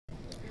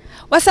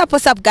What's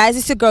up, guys?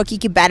 It's your girl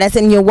Kiki Badass,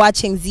 and you're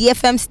watching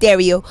ZiFM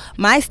Stereo,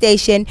 my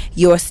station,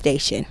 your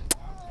station.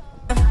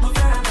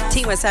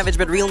 Tima Savage,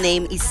 but real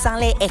name is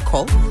Sale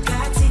Echo.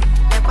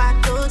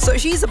 So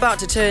she's about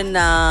to turn,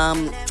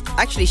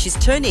 actually she's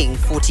turning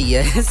 40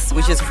 years,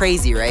 which is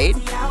crazy, right?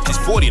 She's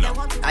 40 now.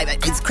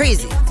 It's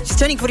crazy. She's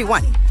turning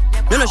 41.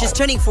 No, she's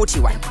turning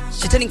 41.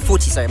 She's turning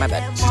 40, sorry, my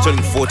bad. She's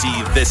turning 40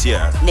 this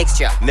year. Next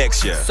year.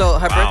 So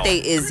her birthday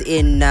is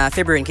in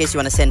February, in case you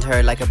want to send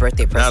her like a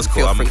birthday present. That's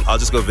cool. I'll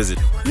just go visit.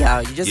 Yeah,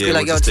 you just be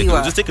like, yo,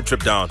 we'll just take a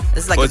trip down.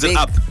 It's like or is it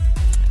up?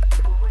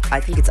 I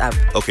think it's up.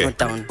 Okay. Not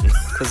down.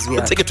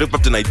 We'll take a trip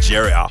up to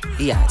Nigeria.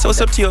 Yeah. So what's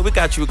up, Tiwa? We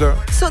got you, girl.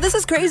 So this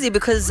is crazy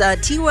because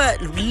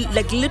Tiwa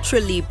like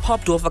literally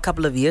popped off a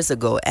couple of years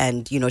ago,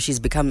 and you know she's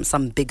become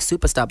some big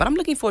superstar. But I'm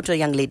looking forward to a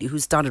young lady who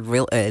started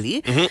real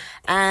early,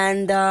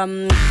 and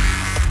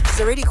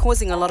she's already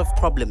causing a lot of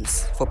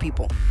problems for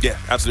people. Yeah,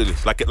 absolutely.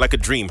 Like a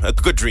dream, a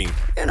good dream.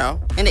 You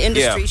know, in the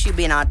industry, she's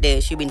been out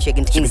there, she's been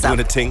shaking things up.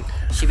 Doing a thing.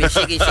 She's been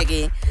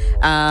shaking.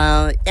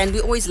 And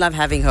we always love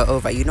having her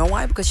over. You know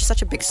why? Because she's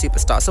such a big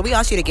superstar. So we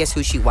asked you to guess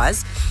who she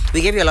was.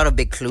 We gave you a lot of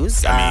big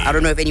clues. I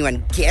don't know if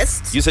anyone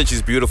guessed. You said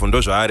she's beautiful.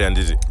 Yeah, that's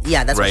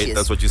right. What she is.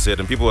 That's what you said,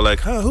 and people were like,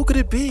 "Huh, who could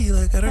it be?"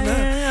 Like, I don't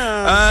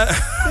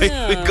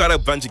know. We got a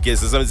bunch of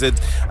guesses. Someone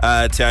said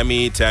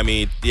Tammy.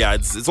 Yeah,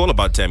 it's all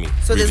about Tammy.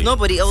 So really. There's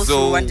nobody else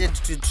who wanted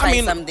to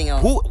try something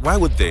else. Why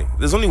would they?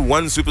 There's only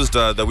one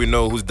superstar that we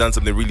know who's done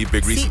something really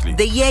big recently.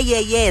 The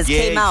yeahs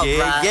came out,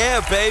 bruh.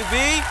 Yeah,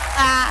 baby.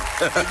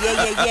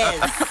 Yes.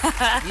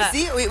 You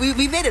see,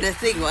 we made it a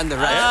thing on the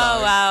right.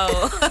 Oh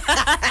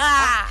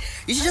wow.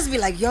 You should just be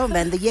like, yo,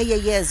 man, the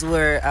yes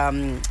were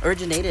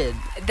originated.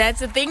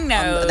 That's a thing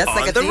now. That's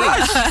like a thing.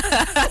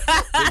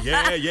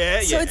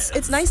 Yeah. So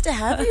it's nice to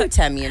have you,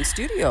 Tammy, in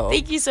studio.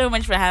 Thank you so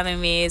much for having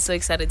me. So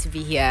excited to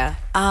be here.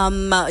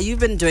 You've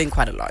been doing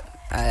quite a lot.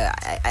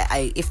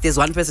 If there's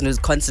one person who's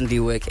constantly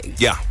working,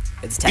 yeah,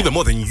 it's Tammy. Even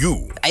more than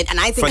you. And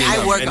I think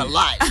I work a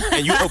lot.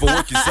 And you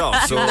overwork yourself.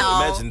 So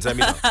imagine,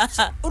 Tammy.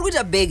 We're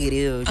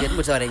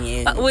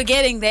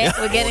getting there.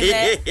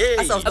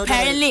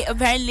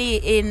 Apparently,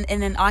 in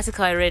an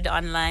article I read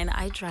online,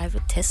 I drive a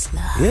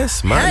Tesla.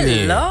 Yes, man.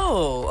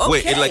 Hello.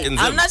 Okay. Wait,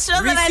 I'm not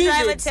sure that I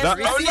drive a Tesla.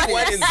 The only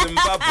one in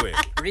Zimbabwe.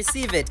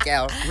 Receive it,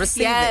 girl.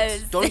 Receive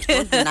it. Don't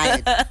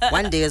deny it.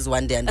 One day is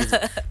one day, and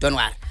don't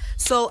worry.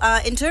 So,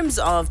 in terms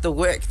of the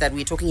work that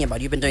we're talking about,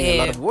 you've been doing a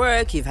lot of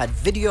work. You've had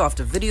video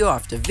after video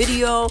after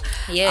video.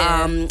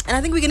 Yeah. And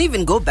I think we can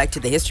even go back to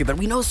the history, but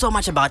we know so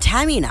much about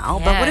Tammy now.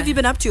 Yeah. But what have you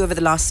been up to over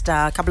the last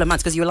couple of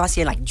months? Because you were last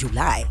year, like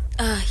July.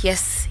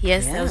 Yes,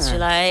 that was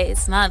July.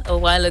 It's not a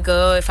while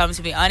ago, if I'm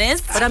to be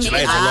honest. But I mean,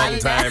 July is a long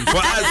time for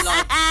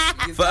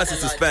us. For us,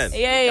 it's a span.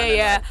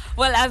 Yeah.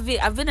 Well,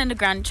 I've been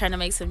underground trying to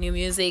make some new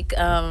music,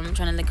 trying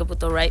to link up with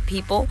the right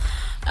people.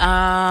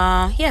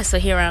 So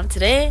here I am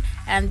today,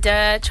 and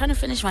trying to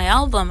finish my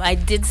album. I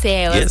did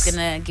say I was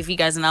gonna give you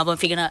guys an album.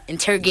 If you're gonna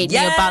interrogate me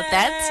about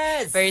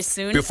that very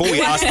soon. Before we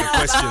ask the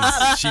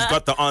questions, she's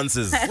got the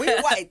answers. We're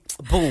white.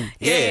 Boom.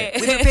 Yeah.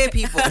 We prepare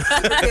people.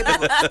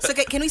 So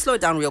can we slow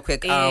it down real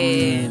quick?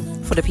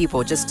 For the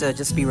people,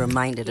 just be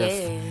reminded of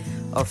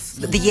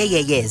the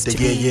yes. The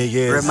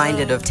yes.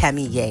 Reminded of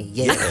Tammy. Yeah.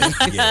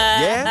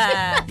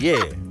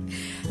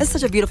 That's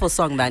such a beautiful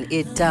song, man.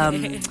 It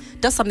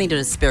does something to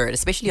the spirit,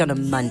 especially on a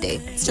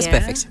Monday. It's just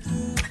perfect.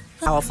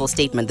 Powerful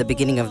statement, the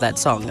beginning of that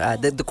song,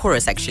 the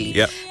chorus actually.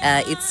 Yeah.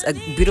 It's a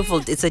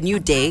beautiful, it's a new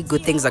day,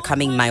 good things are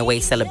coming my way,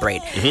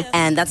 celebrate.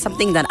 And that's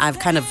something that I've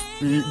kind of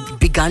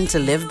begun to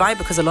live by,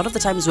 because a lot of the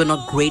times we're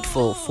not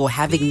grateful for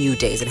having new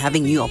days and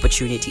having new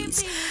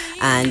opportunities,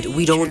 and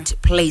we don't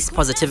place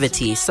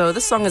positivity. So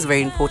this song is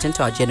very important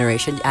to our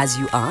generation, as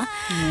you are.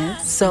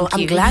 Yes, so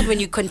I'm glad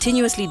when you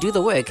continuously do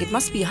the work. It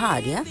must be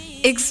hard, yeah?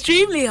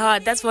 Extremely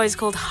hard. That's why it's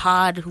called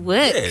hard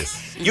work.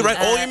 Yes. You write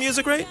all your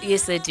music, right?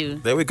 Yes, I do.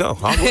 There we go.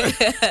 Hard work.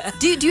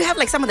 Do you have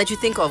like someone that you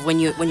think of when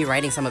you're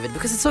writing some of it,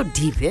 because it's so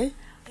deep, yeah?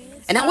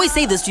 And I always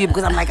say this to you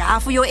because I'm like,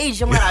 for your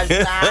age, I'm like,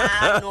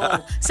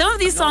 no. Some of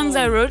these songs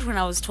I wrote when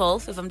I was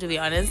 12, if I'm to be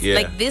honest. Yeah.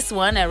 Like this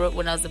one I wrote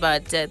when I was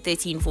about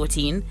 13,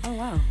 14. Oh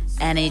wow.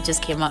 And it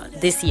just came out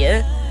this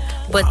year.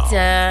 But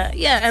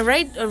I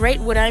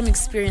write what I'm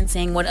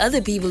experiencing, what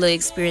other people are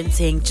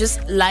experiencing,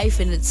 just life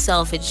in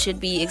itself. It should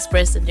be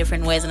expressed in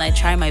different ways, and I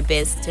try my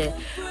best to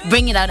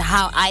bring it out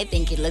how I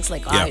think it looks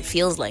like, how it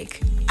feels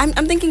like. I'm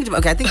thinking,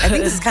 I think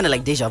this is kind of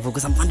like deja vu,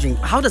 because I'm wondering,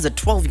 how does a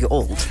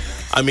 12-year-old?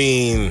 I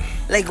mean,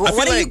 like,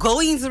 what are you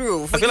going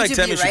through? I feel like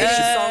Tammy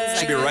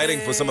should be writing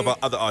for some of our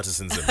other artists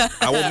in Zim.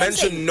 I will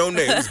mention no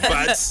names,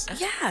 but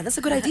yeah, that's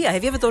a good idea.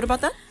 Have you ever thought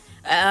about that?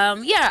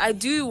 I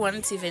do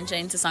want to venture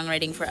into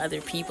songwriting for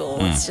other people.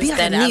 It's just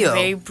that I'm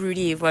very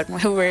broody about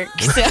my work.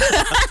 So.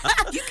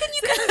 you can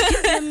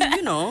give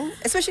them,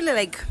 especially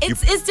like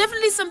it's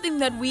definitely something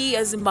that we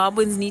as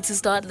Zimbabweans need to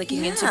start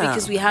looking into,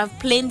 because we have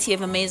plenty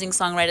of amazing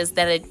songwriters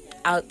that are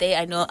out there.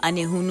 I know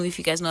Anehunu, if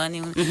you guys know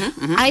Anehunu.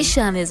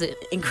 Aishan is an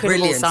incredible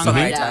Brilliant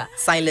songwriter.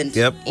 Silent.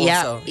 Yep.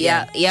 Also.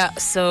 Yeah.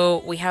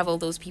 So we have all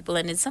those people,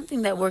 and it's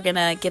something that we're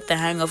gonna get the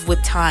hang of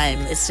with time.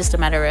 It's just a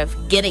matter of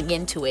getting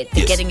into it.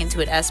 The getting into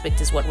it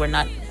aspect is what we're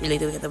not really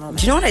doing at the moment.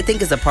 Do you know what I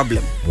think is a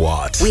problem?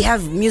 What? We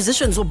have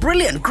musicians who are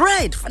brilliant,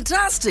 great,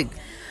 fantastic,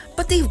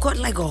 but they've got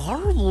like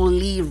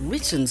horribly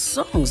written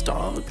songs,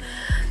 dog.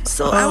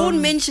 So I won't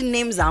mention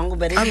names, Ango,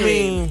 but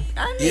anyway.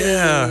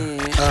 Yeah.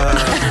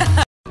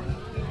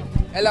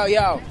 Hello,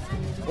 yo.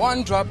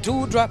 1 drop,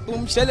 2 drop,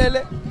 boom,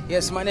 shalele.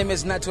 Yes, my name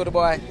is Nato the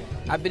Boy,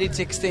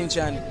 Ability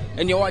Extension,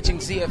 and you're watching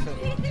ZiFM.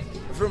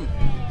 From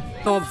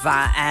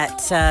Nova at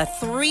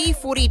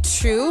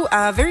 3:42.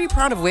 Very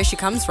proud of where she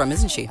comes from,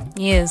 isn't she?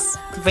 Yes,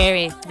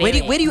 very. Where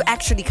do you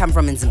actually come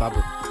from in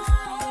Zimbabwe?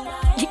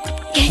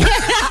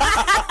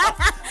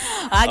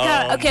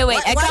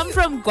 I come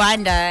from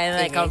Gwanda, and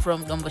I come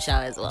from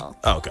Gombosha as well.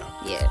 Oh, okay.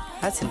 Yeah.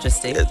 That's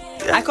interesting.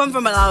 I come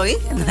from Malawi,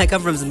 and I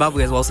come from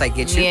Zimbabwe as well, so I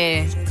get you.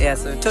 Yeah,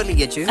 so totally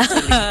get you.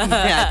 Totally.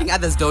 Yeah, I think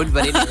others don't,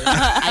 but anyway,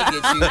 I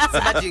get you. So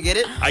how do you get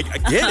it? I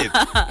get it.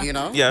 You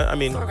know? Yeah, I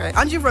mean, Okay.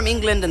 Aren't you from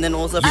England and then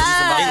also from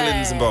Zimbabwe?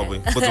 England, Zimbabwe,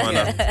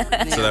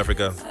 Botswana, South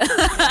Africa,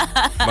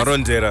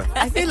 Marondera.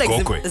 I feel like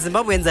Gokwe.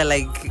 Zimbabweans are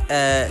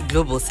like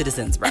global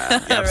citizens, bro.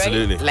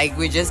 Absolutely. Like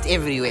we're just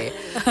everywhere.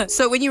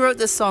 So when you wrote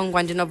this song,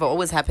 Gwandinova, what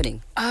was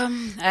happening?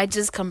 I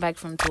just come back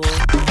from tour,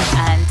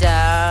 and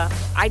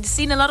I'd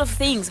seen a lot of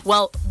things.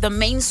 Well, the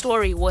main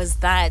story was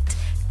that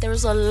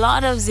there's a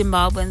lot of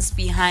Zimbabweans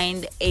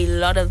behind a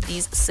lot of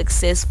these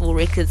successful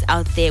records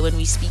out there when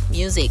we speak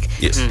music.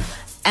 Yes.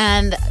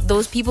 And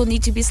those people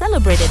need to be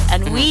celebrated,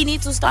 and we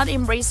need to start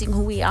embracing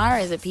who we are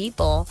as a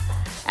people.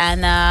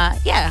 And I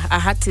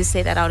had to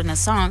say that out in a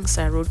song,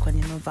 so I wrote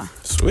Gwandinova.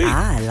 Sweet.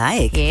 I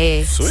like.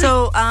 Yeah. Sweet.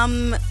 So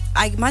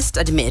I must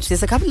admit,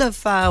 there's a couple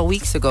of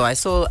weeks ago, I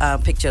saw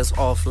pictures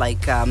of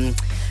like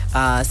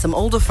some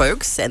older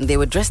folks, and they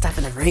were dressed up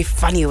in a very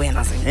funny way, and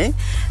I was like, eh?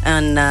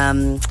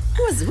 And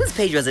whose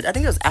page was it? I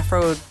think it was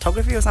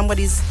Afrotography or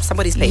somebody's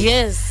page.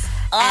 Yes.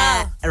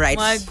 Right.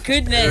 My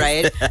goodness.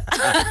 Right. So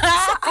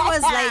I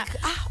was like,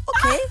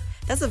 okay,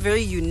 that's a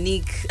very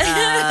unique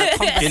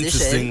composition.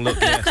 Interesting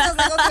look. Yeah. I was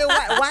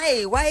like,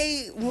 okay,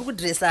 why would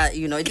dress up?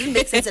 You know, it didn't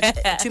make sense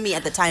to me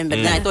at the time. But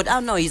then I thought,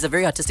 oh no, he's a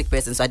very artistic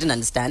person, so I didn't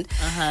understand.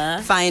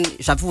 Fine,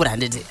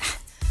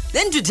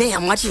 then today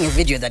I'm watching a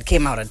video that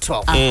came out at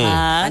 12.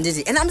 And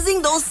I'm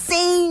seeing those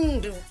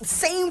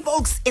same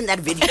folks in that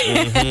video. So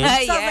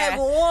I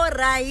was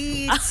like,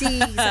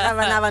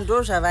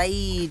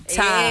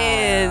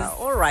 Yes.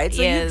 all right.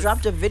 So you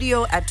dropped a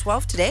video at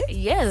 12 today?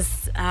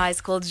 Yes.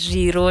 It's called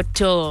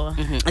Zviroto.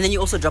 And then you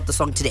also dropped the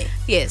song today.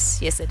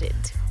 Yes, I did.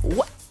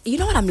 What? You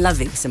know what I'm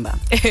loving, Simba?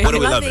 What are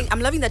we loving?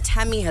 I'm loving that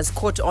Tamy has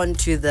caught on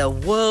to the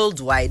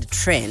worldwide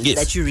trend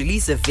that you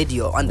release a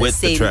video on the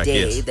With the same track,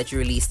 day that you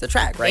release the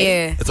track, right?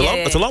 Yeah.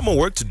 It's a lot more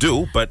work to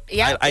do, but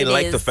I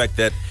like is. the fact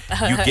that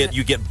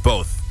you get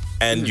both.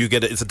 And you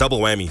get it's a double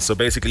whammy. So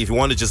basically, if you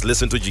want to just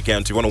listen to it, you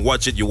can. If you want to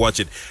watch it, you watch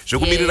it. We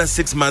needed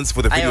 6 months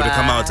for the video to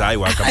come out.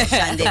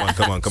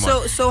 Come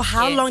on. So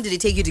how long did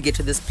it take you to get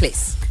to this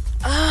place?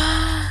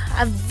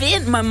 I've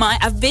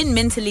been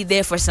mentally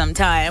there for some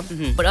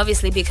time, but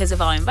obviously because of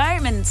our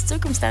environment,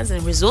 circumstances,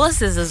 and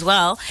resources as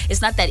well,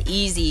 it's not that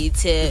easy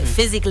to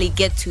physically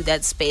get to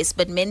that space.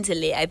 But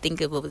mentally, I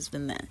think it always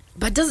been there.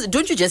 But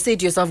don't you just say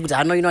to yourself,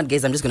 I know you're not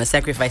guys, I'm just going to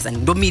sacrifice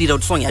and don't meet it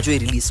out song actually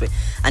release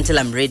until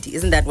I'm ready?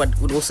 Isn't that what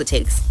it also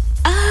takes?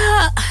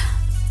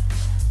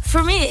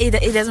 For me,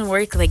 it doesn't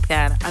work like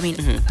that. I mean,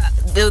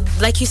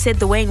 like you said,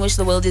 the way in which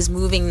the world is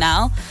moving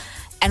now,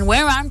 and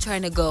where I'm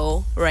trying to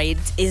go, right,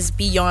 is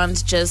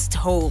beyond just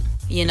home.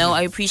 You know,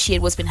 I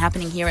appreciate what's been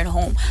happening here at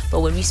home,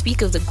 but when we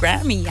speak of the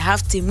Grammy, you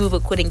have to move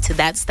according to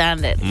that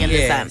standard. You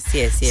understand?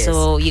 Yes.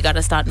 So you got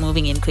to start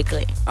moving in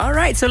quickly. All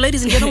right. So,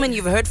 ladies and gentlemen,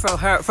 you've heard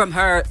from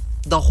her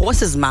the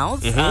horse's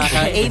mouth.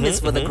 Her aim is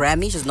for the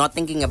Grammy. She's not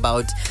thinking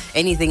about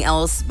anything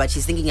else, but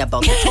she's thinking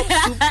about the top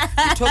soup,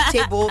 the top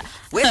table.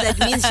 Whether that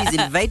means she's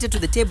invited to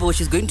the table,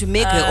 she's going to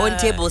make her own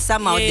table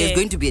somehow. There's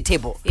going to be a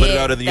table. Put it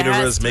out in the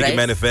universe, make it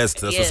manifest.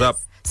 That's what's up.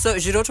 So,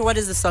 Zviroto, what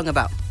is the song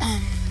about?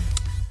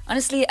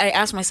 Honestly, I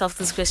asked myself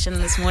this question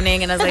this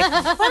morning, and I was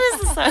like, what is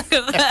the song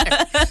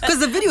about? Because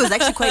the video is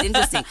actually quite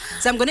interesting.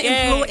 So I'm going to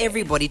implore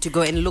everybody to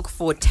go and look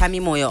for Tamy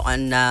Moyo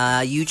on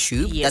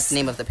YouTube. Yes. That's the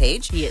name of the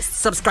page. Yes.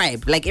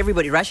 Subscribe. Like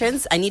everybody,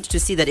 Russians, I need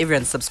to see that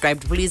everyone's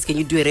subscribed. Please, can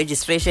you do a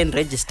register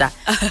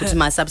to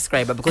my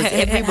subscriber? Because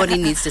everybody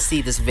needs to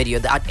see this video.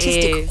 The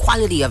artistic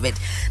quality of it.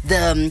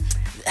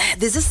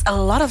 There's just a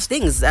lot of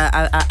things.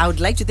 I would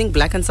like to think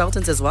black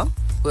consultants as well.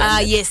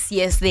 Yes,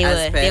 they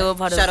were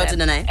part of that. Shout out to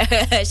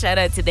Nanai. Shout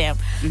out to them.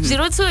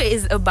 Zviroto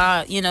is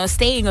about,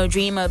 staying a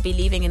dreamer,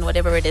 believing in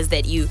whatever it is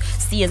that you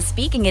see and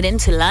speaking it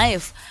into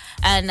life.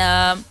 And,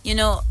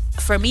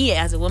 for me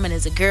as a woman,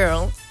 as a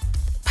girl,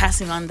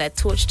 passing on that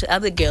torch to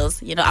other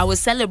girls. I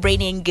was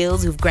celebrating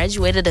girls who've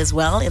graduated as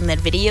well in that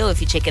video, if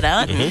you check it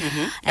out. And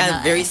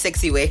a very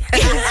sexy way.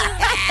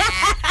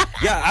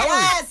 Yeah,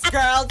 Yes,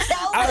 girl.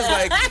 Tell I was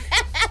them. like,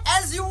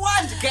 As you you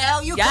want,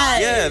 girl. You Yes.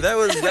 got Yeah, it. that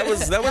was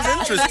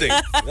interesting.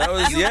 That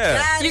was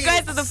yeah. You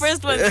guys are the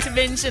first ones to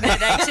mention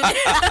it, actually.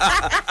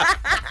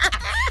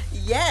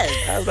 Yes.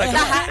 I was like,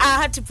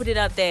 I had to put it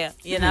out there,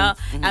 you know.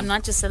 I'm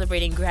not just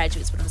celebrating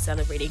graduates, but I'm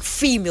celebrating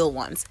female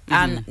ones.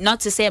 Not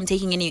to say I'm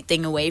taking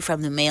anything away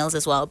from the males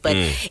as well, but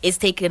it's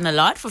taken a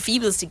lot for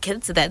females to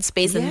get to that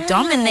space and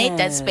dominate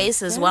that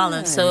space as well.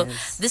 And so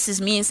this is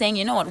me saying,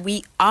 you know what,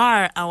 we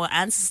are our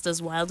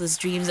ancestors'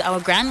 wildest dreams. Our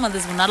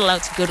grandmothers were not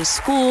allowed to go to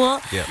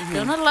school. Yeah.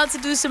 They're not allowed to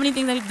do so many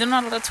things. They're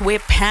not allowed to wear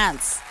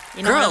pants.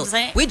 You know what I'm Girls,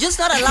 saying? we're just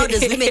not allowed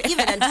as women,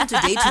 even until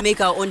today, to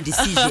make our own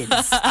decisions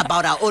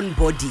about our own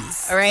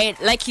bodies. All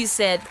right, like you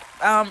said,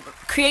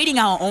 creating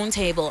our own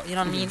table, you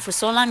know what I mean? For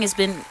so long it's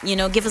been, you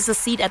know, give us a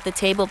seat at the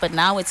table, but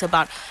now it's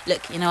about,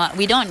 look, you know what,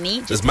 we don't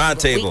need it's my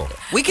table.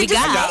 We can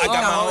just I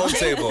got my own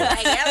table.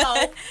 Like,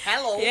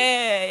 hello.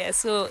 Yeah.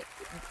 So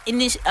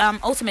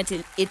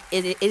ultimately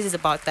it is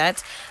about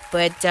that,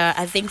 but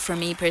I think for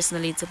me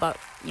personally it's about,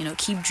 you know,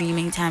 keep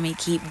dreaming, Tammy,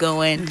 keep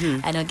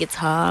going. I know it gets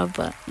hard,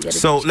 but you gotta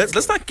So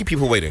let's not keep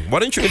people waiting. Why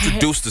don't you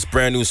introduce this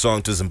brand new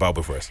song to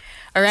Zimbabwe for us?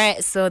 All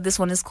right, so this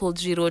one is called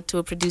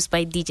Zviroto, produced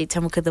by DJ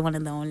Tamuka, the one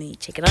and the only.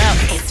 Check it out.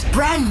 It's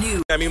brand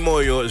new. Tamy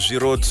Moyo,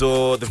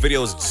 Zviroto. The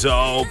video is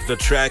dope. The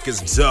track is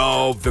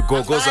dope. The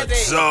go-go's are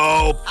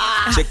dope.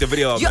 Check the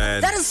video out,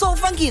 man. That is so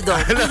funky, though.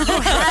 You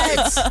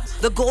had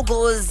the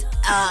go-go's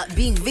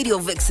being video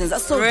vixens.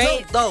 That's so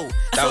dope, though.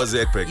 That was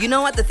epic. You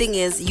know what the thing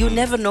is? You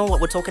never know what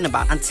we're talking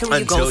about until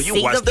you go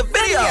see watch the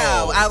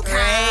video.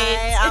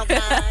 Okay.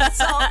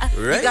 So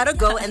you gotta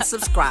go and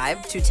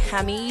subscribe to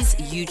Tammy's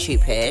YouTube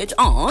page.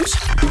 And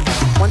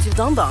once you've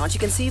done that, you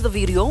can see the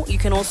video. You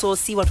can also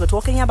see what we're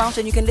talking about,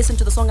 and you can listen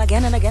to the song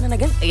again and again and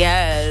again.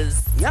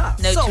 Yes. Yeah.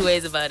 No So, two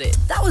ways about it.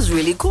 that was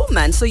really cool,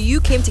 man. So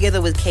you came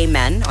together with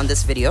K-Man on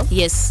this video.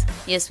 Yes,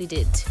 we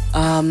did.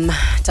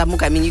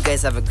 Tamuka, I mean, you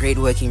guys have a great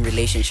working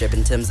relationship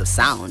in terms of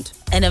sound.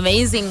 An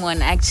amazing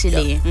one,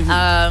 actually.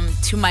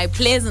 To my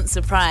pleasant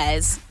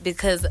surprise,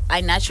 because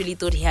I naturally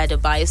thought he had a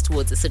bias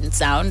towards a certain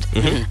sound,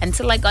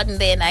 until I got in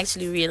there and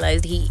actually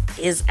realized he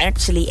is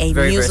actually a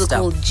Very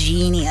musical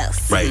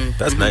genius. Right,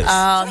 that's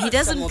nice. He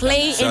doesn't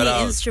play Shout any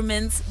out.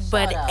 instruments,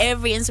 but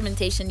every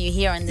instrumentation you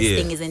hear on this Yeah.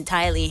 thing is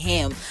entirely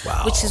him,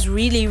 Wow. which is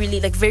really, really,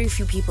 like, very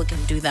few people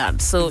can do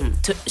that. So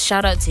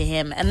shout out to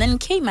him. And then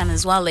K-Man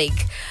as well,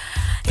 like,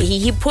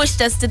 he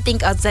pushed us to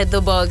think outside the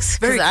box.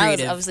 'Cause Very I was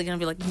creative. obviously gonna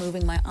be like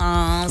moving my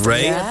arms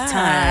Right. all the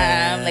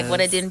time, like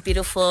what I did in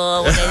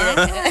Beautiful. What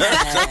I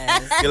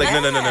did. You're like,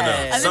 no.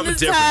 And Something then this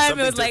different. time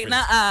Something it was like,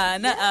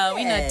 different. nah,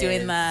 we're not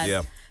doing that.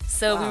 Yeah.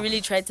 So we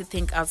really tried to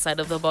think outside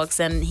of the box,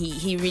 and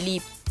he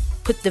really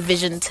put the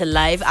vision to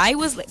life. I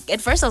was like,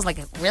 at first I was like,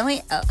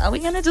 really? Are we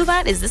gonna do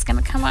that? Is this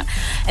gonna come out?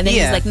 And then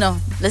he's like, no,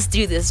 let's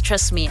do this,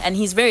 trust me. And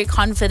he's very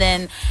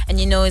confident, and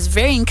you know, is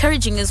very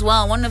encouraging as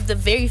well. One of the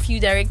very few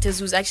directors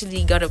who's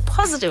actually got a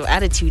positive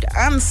attitude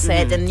on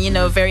set, and you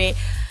know, very,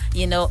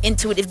 you know,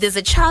 into it. If there's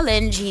a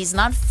challenge, he's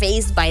not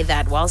fazed by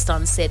that whilst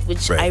on set,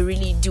 which Right. I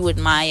really do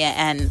admire,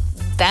 and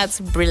that's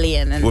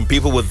brilliant. And When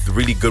people with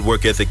really good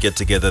work ethic get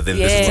together, then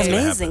this is Yeah. what's It's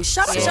gonna amazing. happen.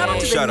 Shout out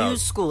to Shout the out. new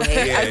school.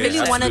 Hey, Yeah, I really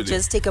want to absolutely.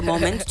 just take a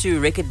moment to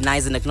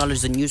recognize and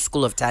acknowledge the new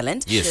school of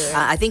talent. Yes. Sure.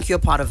 I think you're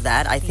part of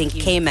that. I think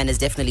you. K-Man is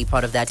definitely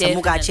part of that.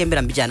 Definitely. Tamuka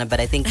Achembera Mbijana, but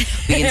I think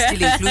we can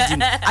still include him.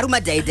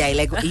 Aruma Dai,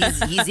 like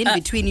he's in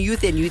between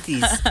youth and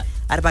youthies.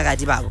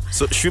 Aripakati babo.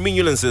 So Shumi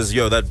Yulan says,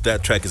 yo,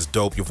 that track is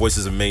dope. Your voice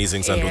is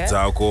amazing, Sandro Yeah.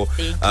 Zauko. Thank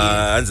you.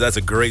 And that's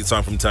a great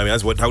song from Tamy.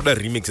 That's how that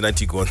remix in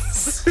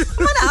Antigons. Man,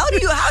 how do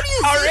you say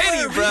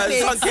Already, bro. The remix?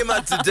 song came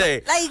out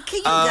today. Like, can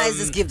you guys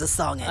just give the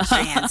song a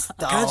chance,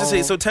 though? Can I just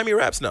say, so Tamy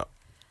raps now?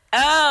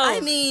 I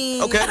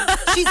mean, Okay.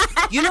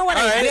 you know what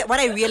what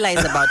I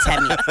realized about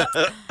Tammy?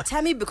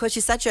 Tammy, because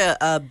she's such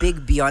a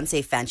big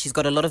Beyonce fan, she's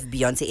got a lot of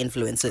Beyonce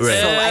influences. Right.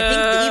 So I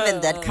think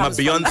even that My comes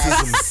from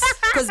Beyonce.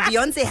 because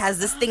Beyonce has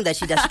this thing that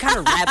she does. She kind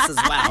of raps as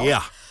well.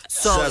 Yeah.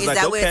 So I was is like,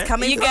 that where okay. it's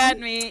coming you from? got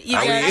me. You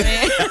Are got we-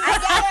 me.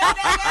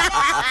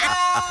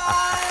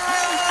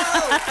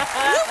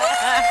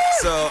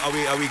 So are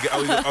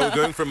we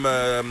going from?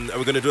 Are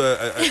we going to do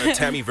a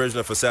Tammy version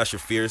of Sasha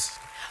Fierce?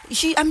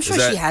 I'm sure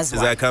she has Is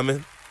one. that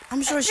coming?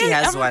 I'm sure she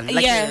has one.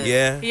 Like,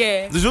 Yeah.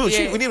 Yeah.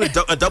 We need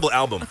a double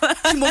album.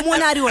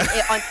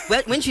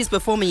 when she's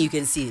performing, you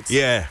can see it.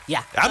 Yeah.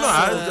 Yeah. I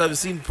know. I've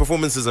seen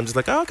performances. I'm just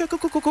like, oh, okay,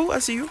 cool. I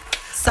see you.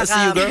 I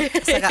see you, girl.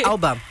 Saka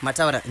album.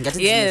 Matawara.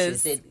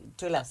 Yes.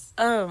 Tell us.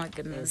 Oh my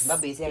goodness.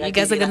 Yes. You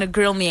guys are gonna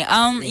grill me.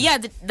 Yeah,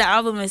 the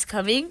album is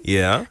coming.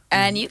 Yeah.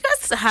 And you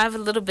guys have a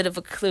little bit of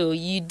a clue.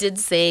 You did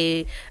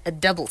say a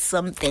double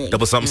something.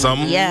 Double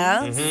something.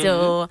 Yeah,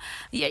 so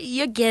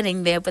you're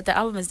getting there, but the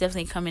album is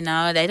definitely coming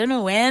out. I don't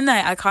know when.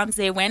 I can't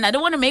say when. I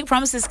don't want to make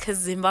promises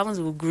because Zimbabweans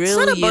will grill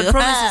It's not you. about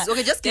promises.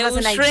 Okay, just give They us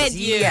will an shred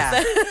idea.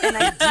 An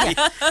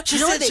idea. She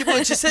said she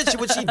would. She said she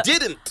would. She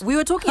didn't. We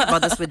were talking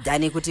about this with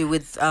Danny Kuti.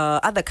 With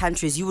other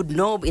countries, you would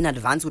know in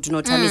advance. Would you know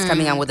Tammy's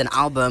coming out with an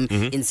album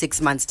in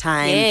 6 months'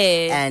 time,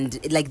 Yeah. and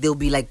like there'll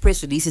be like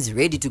press releases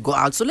ready to go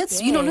out. So let's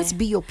let's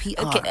be your PR.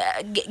 Okay,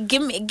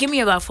 give me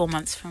about 4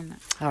 months from now.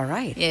 All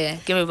right. Yeah,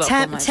 give me about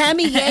 4 months.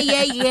 Tammy,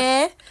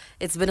 yeah.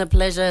 It's been a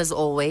pleasure as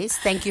always.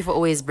 Thank you for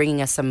always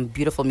bringing us some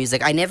beautiful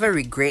music. I never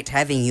regret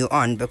having you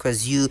on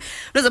because you.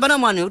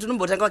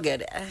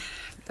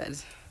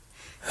 But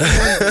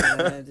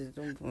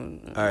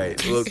All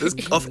right. Well, this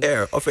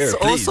off air, so,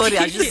 please. oh, sorry.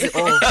 I just.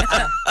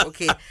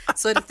 Okay.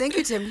 So thank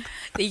you, Tim.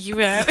 Thank you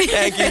very much.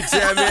 Thank you,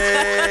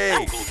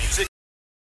 Tammy.